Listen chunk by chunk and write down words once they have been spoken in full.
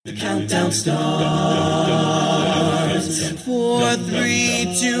The countdown starts. 4,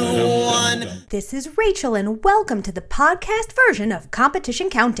 3, 2, 1. This is Rachel, and welcome to the podcast version of Competition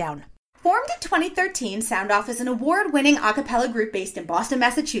Countdown. Formed in 2013, Sound Off is an award-winning a cappella group based in Boston,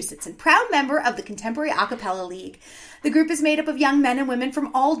 Massachusetts, and proud member of the Contemporary A Cappella League. The group is made up of young men and women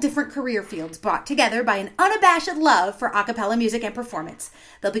from all different career fields, brought together by an unabashed love for a cappella music and performance.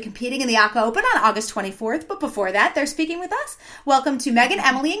 They'll be competing in the ACA Open on August 24th, but before that, they're speaking with us. Welcome to Megan,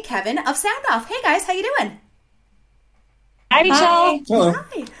 Emily, and Kevin of Sound Off. Hey guys, how you doing? Hi, Rachel. Hi. Hello.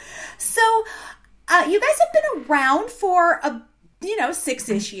 Hi. So, you guys have been around for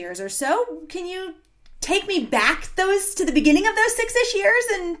 6-ish years or so. Can you take me back to the beginning of those 6-ish years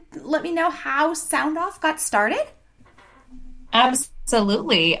and let me know how Sound Off got started?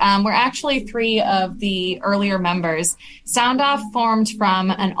 Absolutely. We're actually 3 of the earlier members. Sound Off formed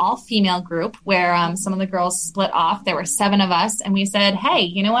from an all-female group where some of the girls split off. There were 7 of us, and we said, hey,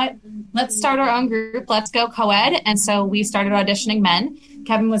 you know what? Let's start our own group. Let's go co-ed. And so we started auditioning men.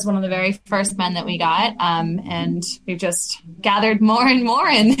 Kevin was one of the very first men that we got, and we've just gathered more and more,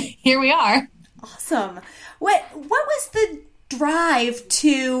 and here we are. Awesome. What was the drive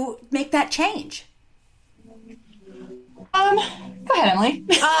to make that change? Go ahead, Emily.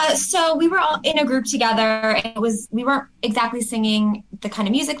 So we were all in a group together, and we weren't exactly singing the kind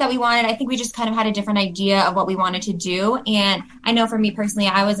of music that we wanted. I think we just kind of had a different idea of what we wanted to do. And I know for me personally,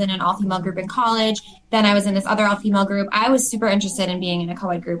 I was in an all-female group in college. Then I was in this other all-female group. I was super interested in being in a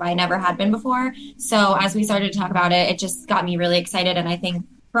co-ed group. I never had been before. So as we started to talk about it, it just got me really excited. And I think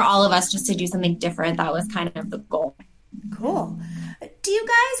for all of us just to do something different, that was kind of the goal. Cool. Do you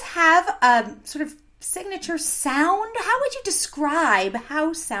guys have a sort of signature sound? How would you describe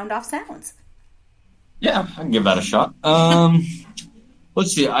how Sound Off sounds? Yeah, I can give that a shot.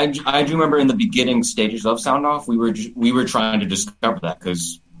 Let's see. I do remember in the beginning stages of Sound Off, we were trying to discover that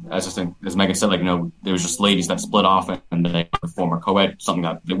because, as Megan said, there was just ladies that split off and they perform a co-ed, something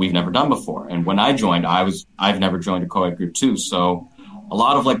that we've never done before. And when I joined, I've never joined a co-ed group too. So a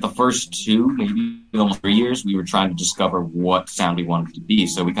lot of the first 2, maybe almost 3 years, we were trying to discover what sound we wanted to be.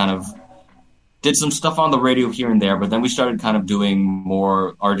 So we kind of did some stuff on the radio here and there, but then we started kind of doing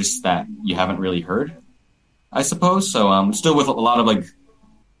more artists that you haven't really heard, I suppose. So still with a lot of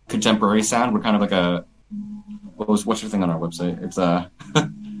contemporary sound. We're kind of what's your thing on our website? It's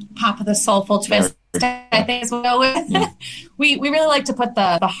Pop of the soulful twist, I think is what we'll go with. Yeah. We really like to put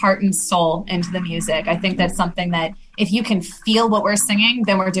the heart and soul into the music. I think that's something that if you can feel what we're singing,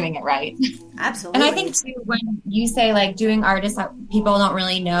 then we're doing it right. Absolutely. And I think too, when you say doing artists that people don't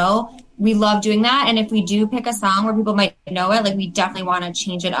really know, we love doing that. And if we do pick a song where people might know it, we definitely want to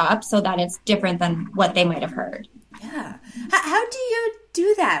change it up so that it's different than what they might have heard. Yeah. How do you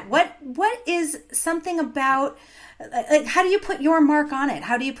do that? What is something about, how do you put your mark on it?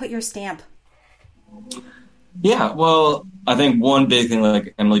 How do you put your stamp? Yeah, well, I think one big thing,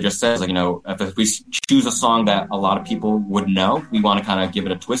 like Emily just says, if we choose a song that a lot of people would know, we want to kind of give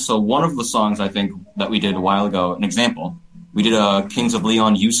it a twist. So one of the songs I think that we did a while ago, an example, we did Kings of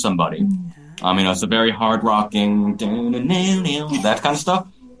Leon, Use Somebody. It's a very hard-rocking, that kind of stuff.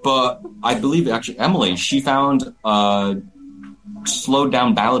 But I believe, actually, Emily, she found a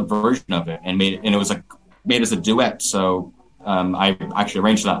slowed-down ballad version of it and made it as a duet. So I actually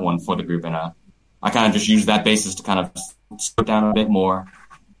arranged that one for the group, and I kind of just used that basis to kind of slow it down a bit more.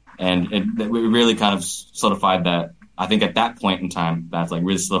 And it really kind of solidified that. I think at that point in time, that's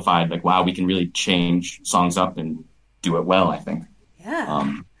really solidified, wow, we can really change songs up and do it well, I think.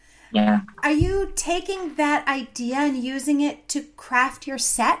 Yeah. Yeah. Are you taking that idea and using it to craft your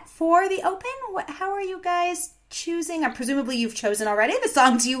set for the Open? How are you guys choosing? Presumably you've chosen already the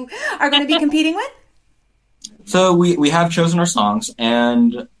songs you are going to be competing with? So we have chosen our songs,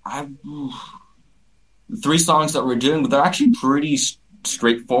 and 3 songs that we're doing, they're actually pretty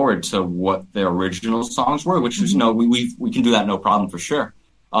straightforward to what the original songs were, which is, we can do that no problem for sure.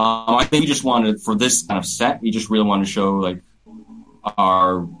 I think we just wanted, for this kind of set, we just really wanted to show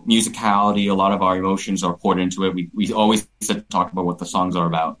our musicality, a lot of our emotions are poured into it. We always talk about what the songs are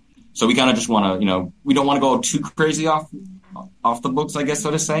about. So we kind of just want to, we don't want to go too crazy off the books, I guess,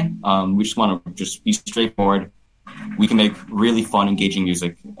 so to say. We just want to just be straightforward. We can make really fun, engaging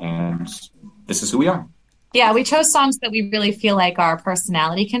music, and this is who we are. Yeah, we chose songs that we really feel like our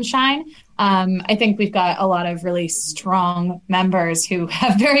personality can shine. I think we've got a lot of really strong members who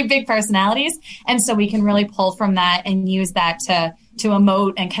have very big personalities, and so we can really pull from that and use that to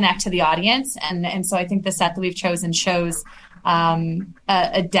emote and connect to the audience. And so I think the set that we've chosen shows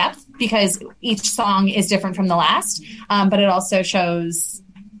a depth because each song is different from the last, but it also shows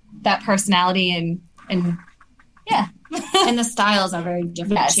that personality and yeah, And the styles are very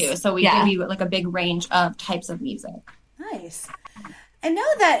different too. So we give you like a big range of types of music. Nice. I know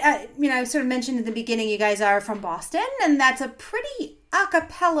that, I sort of mentioned at the beginning, you guys are from Boston, and that's a pretty a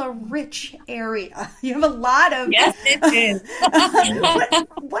cappella rich area. You have a lot of... Yes, it is.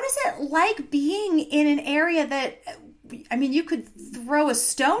 What is it like being in an area that, you could throw a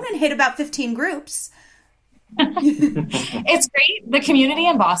stone and hit about 15 groups? It's great. The community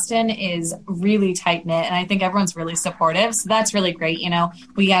in Boston is really tight knit, and I think everyone's really supportive. So that's really great.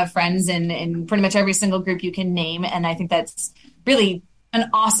 We have friends in pretty much every single group you can name, and I think that's really an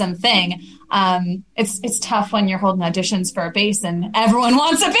awesome thing. It's tough when you're holding auditions for a bass and everyone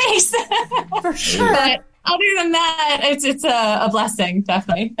wants a bass. For sure. But other than that, it's a blessing,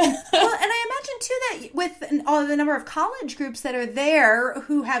 definitely. Well, and I imagine too that with all the number of college groups that are there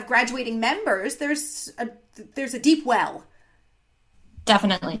who have graduating members, there's a deep well.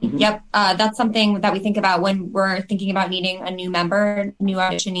 Definitely. Mm-hmm. Yep. That's something that we think about when we're thinking about needing a new member, new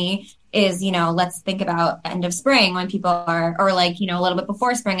auditionee is, let's think about end of spring when people are, or a little bit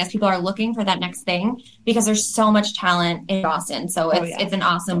before spring as people are looking for that next thing, because there's so much talent in Boston. So it's an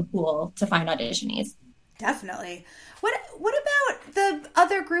awesome pool to find auditionees. Definitely. What about the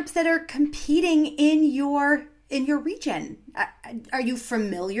other groups that are competing in your region? Are you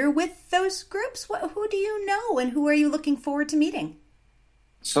familiar with those groups? Who do you know, and who are you looking forward to meeting?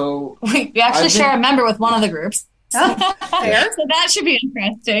 So we actually share a member with one of the groups. Oh, fair. So that should be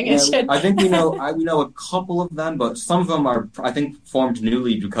interesting. Yeah, I think we know a couple of them, but some of them are, I think, formed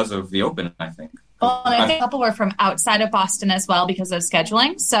newly because of the Open, I think. Well, and I think a couple were from outside of Boston as well because of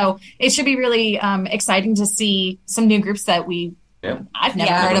scheduling. So it should be really exciting to see some new groups that I've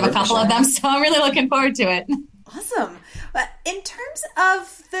never heard of a couple of them. So I'm really looking forward to it. Awesome. In terms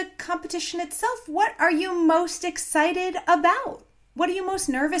of the competition itself, what are you most excited about? What are you most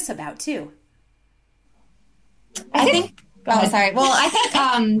nervous about too? I think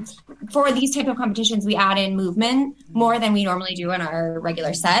for these type of competitions, we add in movement more than we normally do in our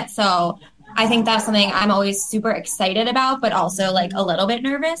regular set. So I think that's something I'm always super excited about, but also a little bit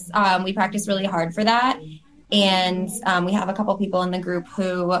nervous. We practice really hard for that. And we have a couple people in the group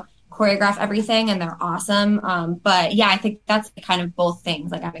who choreograph everything and they're awesome. But yeah, I think that's kind of both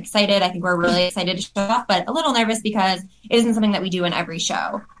things. I'm excited. I think we're really excited to show off, but a little nervous because it isn't something that we do in every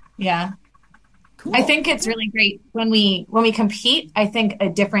show. Yeah. Cool. I think it's really great when we compete. I think a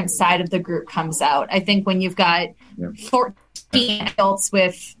different side of the group comes out. I think when you've got 14 adults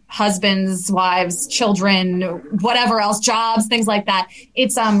with husbands, wives, children, whatever else, jobs, things like that,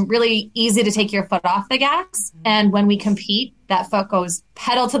 it's really easy to take your foot off the gas. And when we compete, that foot goes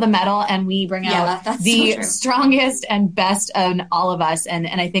pedal to the metal, and we bring out the strongest and best in all of us. And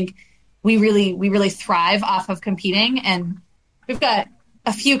I think we really thrive off of competing, and we've got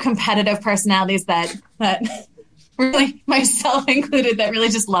a few competitive personalities that really, myself included, that really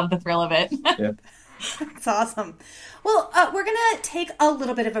just love the thrill of it. Yeah. That's awesome. Well, we're going to take a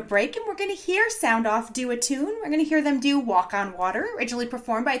little bit of a break, and we're going to hear Sound Off do a tune. We're going to hear them do Walk on Water, originally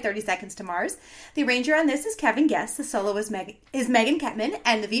performed by 30 Seconds to Mars. The arranger on this is Kevin Guest. The solo is Megan Kettman,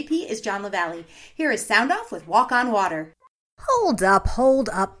 and the VP is John LaValle. Here is Sound Off with Walk on Water. Hold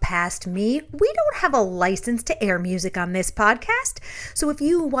up past me. We don't have a license to air music on this podcast. So if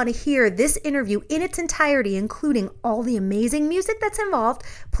you want to hear this interview in its entirety, including all the amazing music that's involved,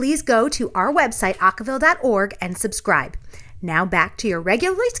 please go to our website, acaville.org, and subscribe. Now back to your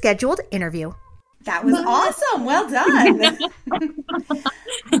regularly scheduled interview. That was awesome. Well done.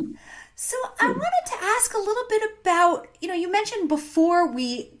 So I wanted to ask a little bit about, you mentioned before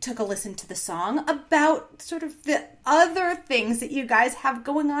we took a listen to the song about sort of the other things that you guys have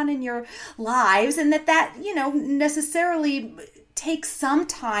going on in your lives, and that necessarily takes some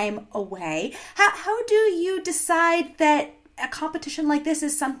time away. How do you decide that a competition like this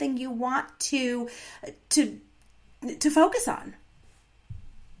is something you want to focus on?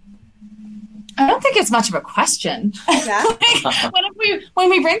 I don't think it's much of a question. Yeah. when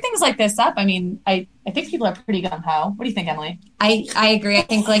we bring things like this up, I think people are pretty gung-ho. What do you think, Emily? I agree. I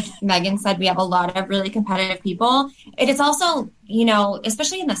think, like Megan said, we have a lot of really competitive people. It is also,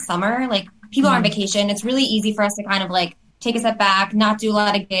 especially in the summer, people are on vacation. It's really easy for us to kind of take a step back, not do a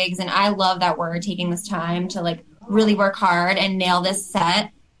lot of gigs. And I love that we're taking this time to really work hard and nail this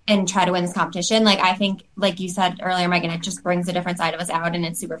set and try to win this competition. I think, like you said earlier, Megan, it just brings a different side of us out, and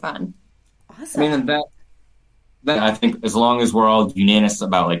it's super fun. Awesome. And that I think, as long as we're all unanimous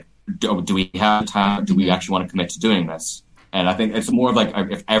about do we have time? Do we actually want to commit to doing this? And I think it's more of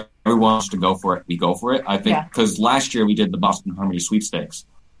if everyone wants to go for it, we go for it. I think because last year we did the Boston Harmony Sweepstakes,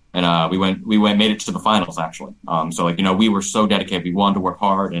 and we made it to the finals actually. So we were so dedicated. We wanted to work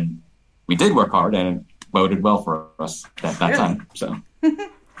hard, and we did work hard, and boded well for us at that time. So.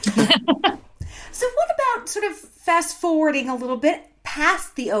 So what about sort of fast forwarding a little bit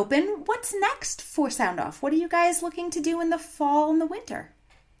past the Open? What's next for Sound Off? What are you guys looking to do in the fall and the winter?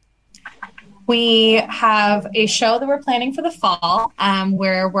 We have a show that we're planning for the fall.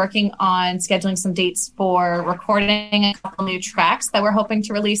 We're working on scheduling some dates for recording a couple new tracks that we're hoping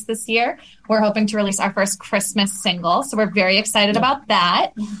to release this year. We're hoping to release our first Christmas single, so we're very excited about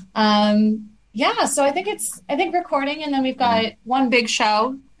that. So I think recording, and then we've got one big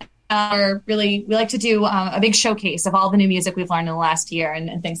show. We like to do a big showcase of all the new music we've learned in the last year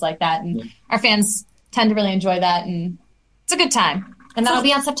and things like that. And our fans tend to really enjoy that, and it's a good time. And that'll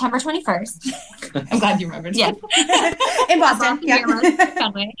be on September 21st. I'm glad you remembered. Yeah. In Boston. Yeah.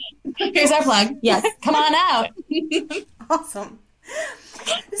 Here's our plug. Yes. Come on out. Awesome.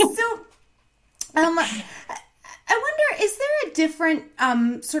 So, I wonder, is there a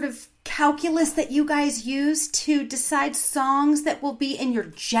different sort of calculus that you guys use to decide songs that will be in your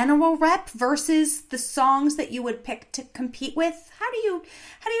general rep versus the songs that you would pick to compete with? How do you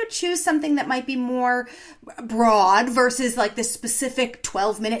choose something that might be more broad versus like the specific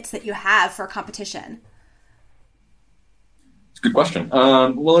 12 minutes that you have for a competition? It's a good question.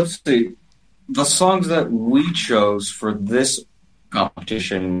 Well, let's see. The songs that we chose for this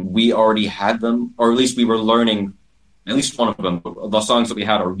competition, we already had them, or at least we were learning at least one of them. The songs that we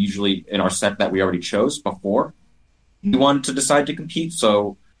had are usually in our set that we already chose before we wanted to decide to compete.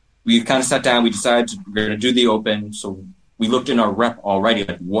 So we kind of sat down, we decided we're going to do the Open. So we looked in our rep already,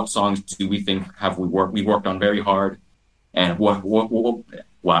 like what songs do we think we worked on very hard, and what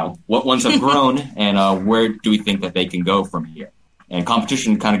ones have grown, and where do we think that they can go from here? And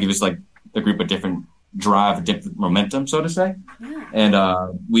competition kind of gives us like the group a different drive, different momentum, so to say. Yeah.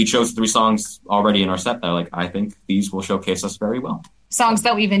 And we chose 3 songs already in our set that I think these will showcase us very well. Songs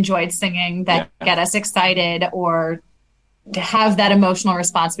that we've enjoyed singing that get us excited or to have that emotional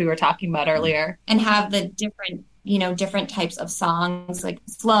response we were talking about earlier. And have the different types of songs, like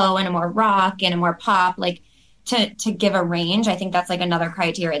slow and a more rock and a more pop, to give a range. I think that's another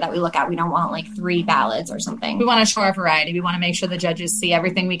criteria that we look at. We don't want 3 ballads or something. We want to show our variety. We want to make sure the judges see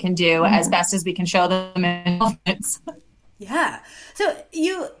everything we can do as best as we can show them in minutes. Yeah. So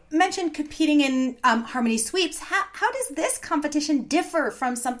you mentioned competing in Harmony Sweeps. How does this competition differ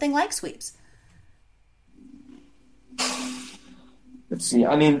from something like Sweeps? Let's see.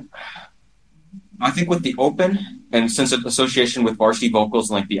 I mean, I think with the Open, and since it's association with varsity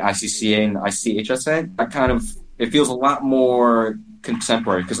vocals like the ICCA and the ICHSA, it feels a lot more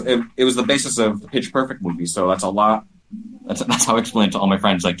contemporary because it was the basis of the Pitch Perfect movie. So that's a lot. That's how I explain it to all my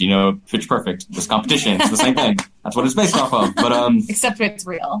friends. Do you know Pitch Perfect? This competition, it's the same thing. That's what it's based off of. But except it's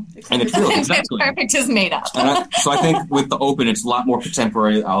real. And it's real. Exactly. Pitch Perfect is made up. So I think with the Open, it's a lot more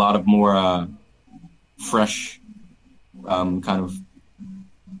contemporary, a lot of more fresh, kind of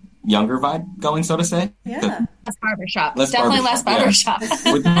younger vibe going, so to say. Yeah. Less barbershop. Definitely less barbershop.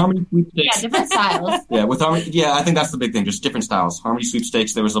 Yeah. With Harmony Sweepstakes. Yeah, different styles. Yeah, with Harmony. Yeah, I think that's the big thing. Just different styles. Harmony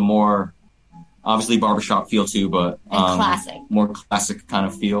Sweepstakes, there was a more, obviously barbershop feel too, but more classic kind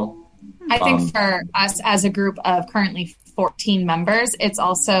of feel. I think for us as a group of currently 14 members, it's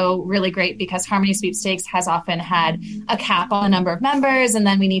also really great because Harmony Sweepstakes has often had a cap on the number of members, and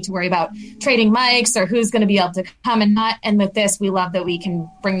then we need to worry about trading mics or who's going to be able to come and not. And with this, we love that we can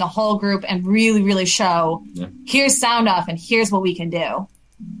bring the whole group and really, really show, here's Sound Off and here's what we can do.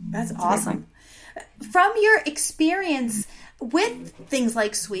 That's awesome. From your experience with things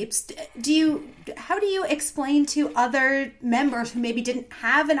like sweeps, how do you explain to other members who maybe didn't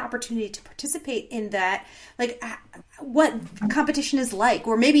have an opportunity to participate in that, what competition is like?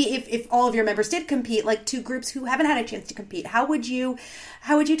 Or maybe if all of your members did compete, 2 groups who haven't had a chance to compete, how would you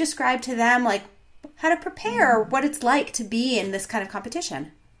describe to them how to prepare, or what it's like to be in this kind of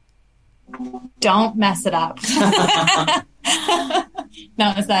competition? Don't mess it up.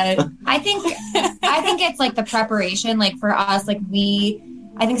 No, is that it? I think it's the preparation. For us, I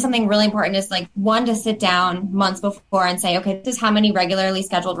think something really important is one, to sit down months before and say, okay, this is how many regularly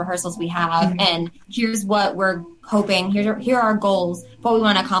scheduled rehearsals we have, and here's what we're hoping. Here are our goals, what we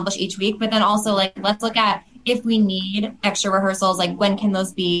want to accomplish each week. But then also let's look at if we need extra rehearsals, when can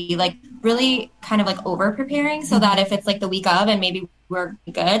those be? Really kind of over preparing, so that if it's the week of and maybe we're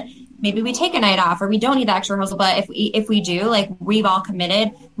good, maybe we take a night off or we don't need the extra rehearsal. But if we do, we've all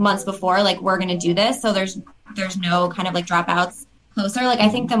committed months before, we're going to do this. So there's no kind of dropouts closer. I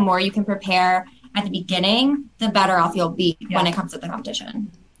think the more you can prepare at the beginning, the better off you'll be when it comes to the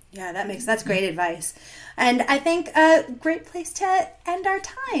competition. Yeah, that's great advice. And I think a great place to end our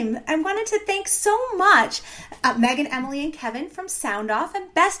time. I wanted to thank so much Megan, Emily, and Kevin from Sound Off,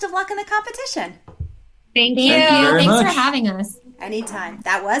 and best of luck in the competition. Thank you. very Thanks much. for having us. Anytime.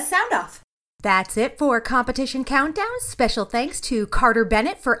 That was Sound Off. That's it for Competition Countdown. Special thanks to Carter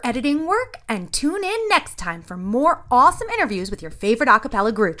Bennett for editing work, and tune in next time for more awesome interviews with your favorite a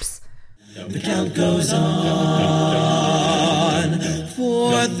cappella groups. The count goes on.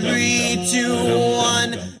 4, 3, 2, 1.